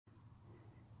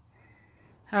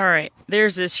All right,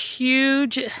 there's this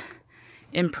huge,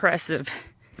 impressive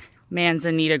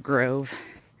Manzanita Grove,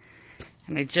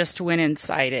 and I just went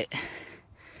inside it,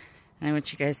 and I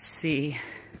want you guys to see.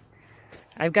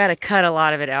 I've got to cut a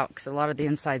lot of it out because a lot of the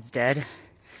inside's dead.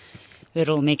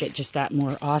 It'll make it just that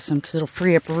more awesome because it'll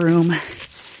free up room.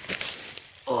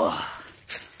 Oh.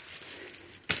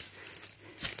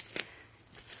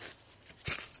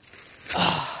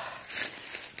 Oh,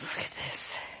 look at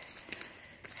this.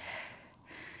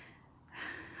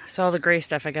 So all the gray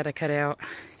stuff I got to cut out.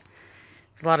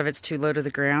 A lot of it's too low to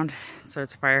the ground, so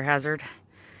it's a fire hazard.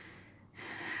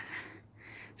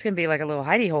 It's going to be like a little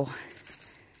hidey hole.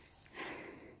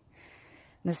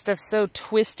 This stuff's so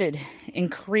twisted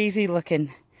and crazy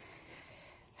looking.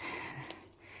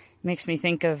 Makes me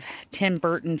think of Tim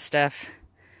Burton stuff.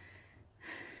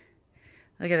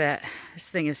 Look at that. This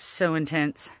thing is so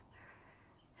intense.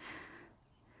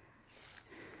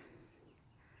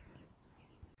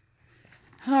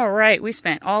 All right, we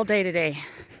spent all day today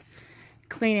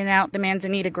cleaning out the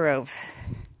Manzanita Grove.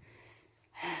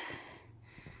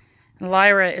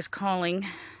 Lyra is calling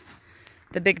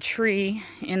the big tree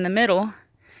in the middle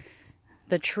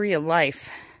the tree of life.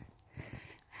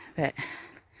 But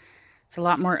it's a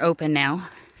lot more open now,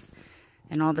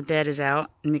 and all the dead is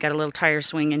out, and we got a little tire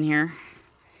swing in here.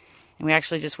 And we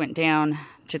actually just went down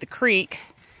to the creek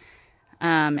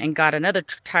and got another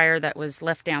tire that was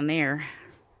left down there.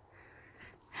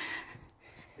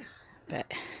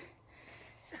 But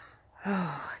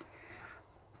oh,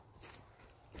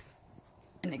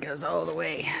 and it goes all the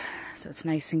way, so it's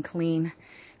nice and clean.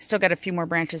 Still got a few more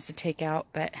branches to take out,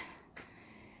 but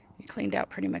we cleaned out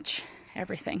pretty much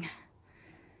everything.